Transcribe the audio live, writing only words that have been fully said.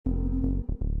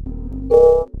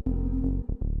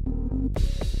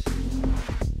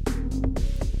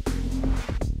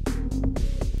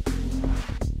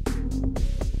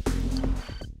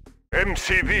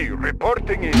MCV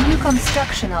reporting in. New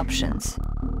construction options.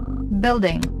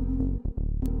 Building.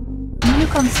 New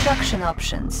construction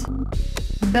options.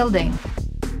 Building.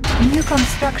 New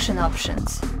construction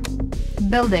options.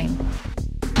 Building.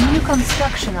 New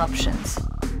construction options.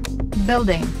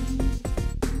 Building.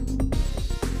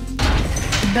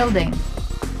 Building.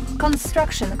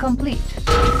 Construction complete.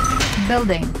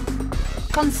 Building.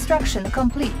 Construction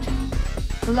complete.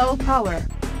 Low power.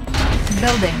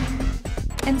 Building.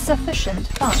 Insufficient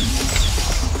funds.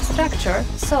 Structure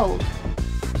sold.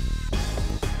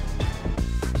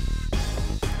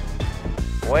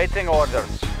 Waiting orders.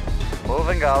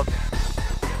 Moving out.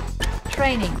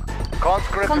 Training.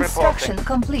 Conscript Construction reporting.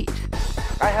 complete.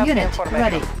 I have Unit information.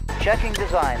 ready. Checking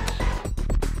designs.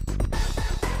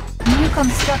 New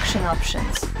construction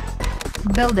options.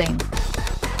 Building.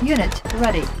 Unit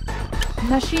ready.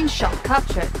 Machine shop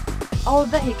captured. All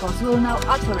vehicles will now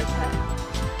auto repair.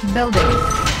 Building.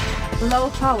 Low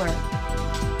power.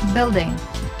 Building.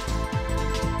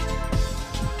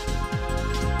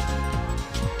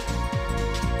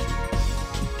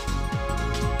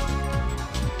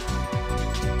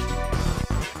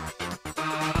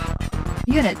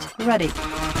 Unit ready.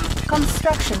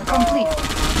 Construction complete.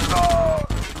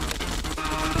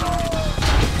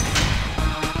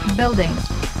 Building.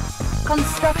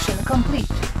 Construction complete.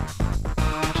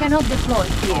 Cannot deploy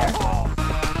here.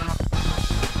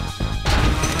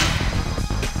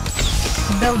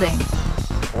 Building.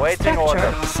 Waiting Structure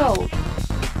orders. sold.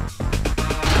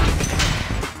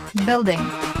 Building.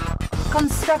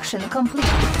 Construction complete.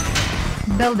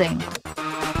 Building.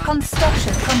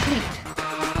 Construction complete.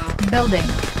 Building.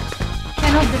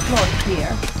 Cannot deploy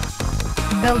here.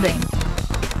 Building.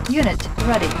 Unit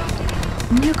ready.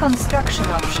 New construction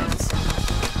options.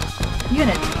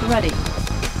 Unit ready.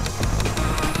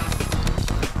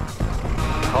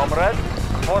 Comrade,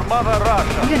 for Mother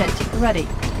Russia. Unit ready.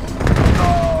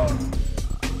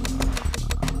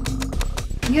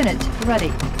 Unit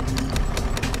ready.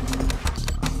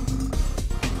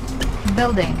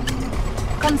 Building.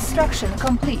 Construction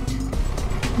complete.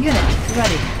 Unit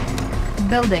ready.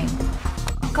 Building.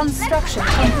 Construction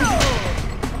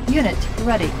complete. Unit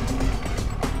ready.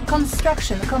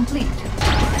 Construction complete.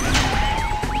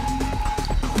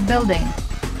 Building.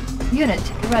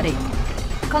 Unit ready.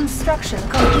 Construction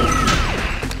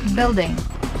complete. Building.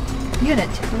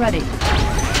 Unit ready.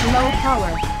 Low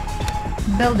power.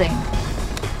 Building.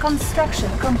 Construction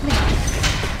complete.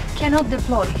 Cannot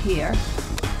deploy here.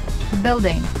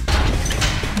 Building.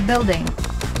 Building.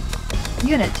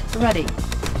 Unit ready.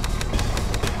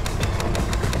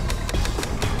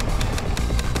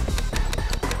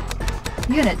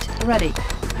 Unit ready.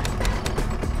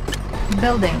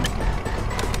 Building.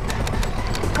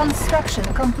 Construction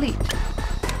complete.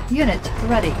 Unit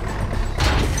ready.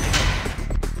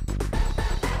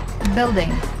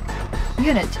 Building.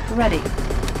 Unit ready.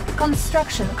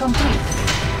 Construction complete.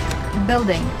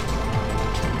 Building.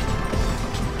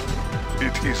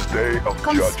 It is day of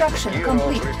Construction judgment.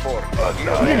 complete.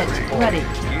 Annihilate. Unit ready.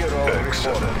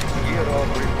 Excellent.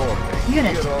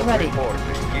 Unit ready.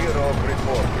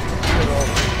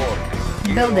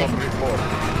 Building.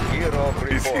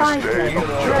 It is Spy day plane of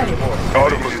ready. judgment.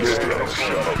 Armistice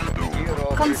shall do.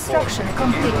 Construction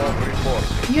complete.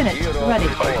 Unit ready.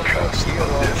 I cast a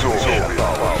dissolve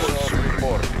power.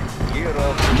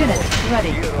 Unit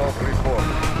ready.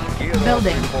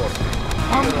 Building.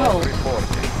 On hold.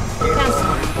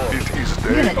 Cancel. It is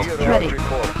day Unit of ready.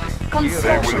 judgment.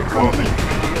 Construction complete.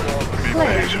 Be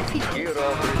Player patient. defeated.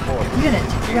 Unit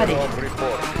ready.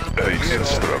 An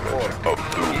instrument of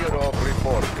doom.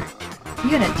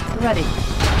 Unit ready.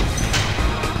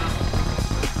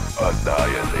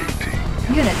 Annihilating.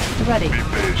 Unit ready. Be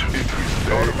patient. It is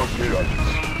day of judgment.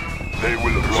 They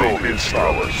will roam in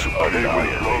powers. They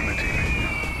will roam it.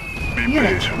 Be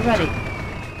Unit patient. ready.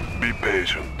 Be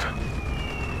patient.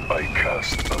 I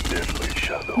cast a deadly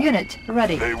shadow. Unit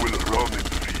ready. They will roam in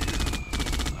fear.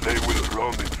 They will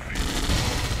roam in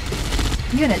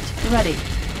fear. Unit ready.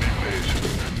 Be patient.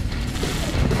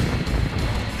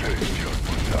 Taste your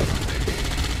brutality.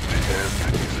 The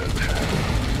end is at hand.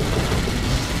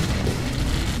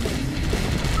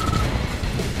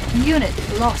 Unit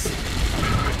lost. The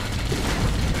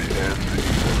end is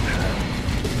at hand.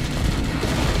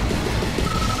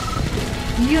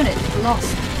 Unit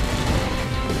lost.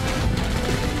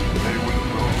 They will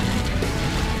roam.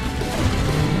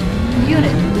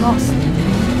 Unit lost.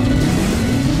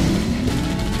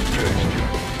 Taste your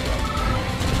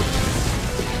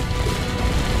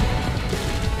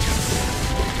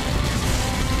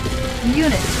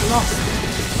Unit lost.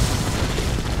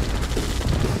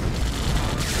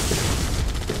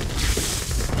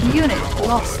 Unit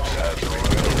lost.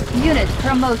 Unit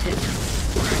promoted.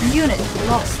 Unit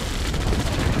lost.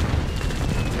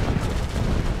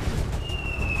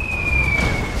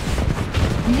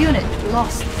 Unit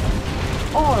lost.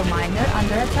 Ore miner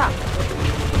under attack.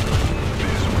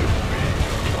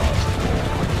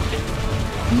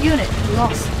 Unit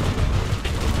lost.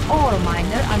 Ore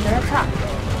miner under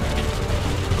attack.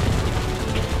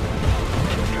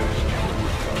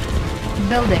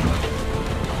 Building.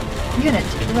 Unit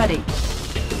ready.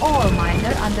 Ore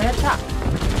miner under attack.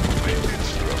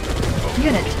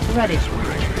 Unit ready.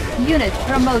 Unit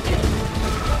promoted.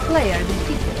 Player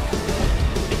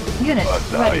defeated. Unit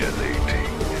ready.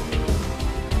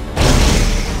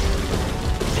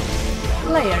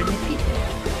 Player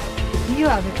defeated. You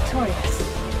are victorious.